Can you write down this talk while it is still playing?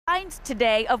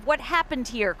Today of what happened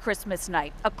here Christmas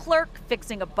night. A clerk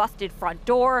fixing a busted front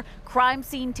door, crime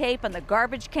scene tape on the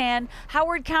garbage can,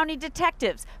 Howard County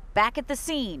detectives back at the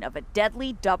scene of a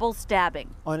deadly double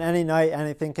stabbing. On any night,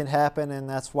 anything can happen, and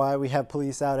that's why we have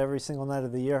police out every single night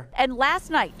of the year. And last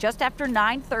night, just after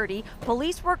 9:30,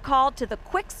 police were called to the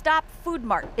Quick Stop Food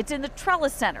Mart. It's in the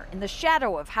Trellis Center in the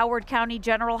shadow of Howard County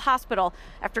General Hospital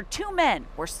after two men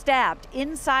were stabbed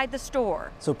inside the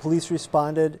store. So police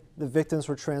responded, the victims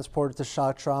were transported to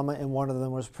shock trauma, and one of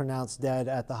them was pronounced dead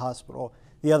at the hospital.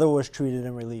 The other was treated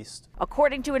and released.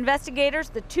 According to investigators,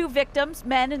 the two victims,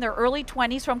 men in their early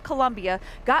 20s from Colombia,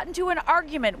 got into an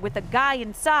argument with a guy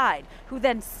inside who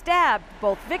then stabbed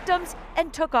both victims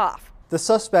and took off. The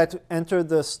suspect entered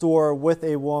the store with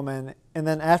a woman, and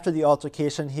then after the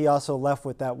altercation, he also left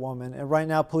with that woman. And right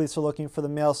now, police are looking for the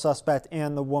male suspect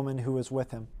and the woman who was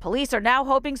with him. Police are now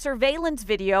hoping surveillance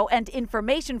video and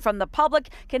information from the public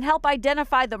can help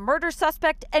identify the murder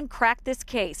suspect and crack this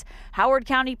case. Howard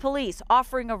County Police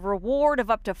offering a reward of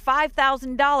up to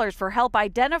 $5,000 for help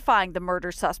identifying the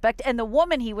murder suspect and the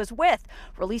woman he was with,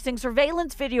 releasing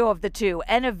surveillance video of the two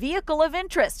and a vehicle of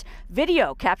interest.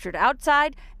 Video captured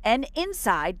outside and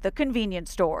inside the convenience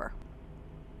store.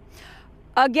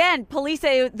 Again, police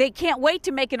say they can't wait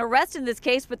to make an arrest in this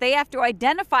case, but they have to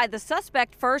identify the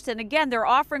suspect first. And again, they're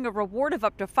offering a reward of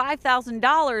up to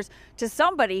 $5,000 to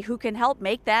somebody who can help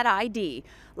make that ID.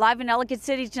 Live in Ellicott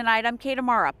City tonight, I'm Kate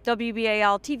Amara,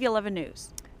 WBAL-TV 11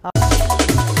 News.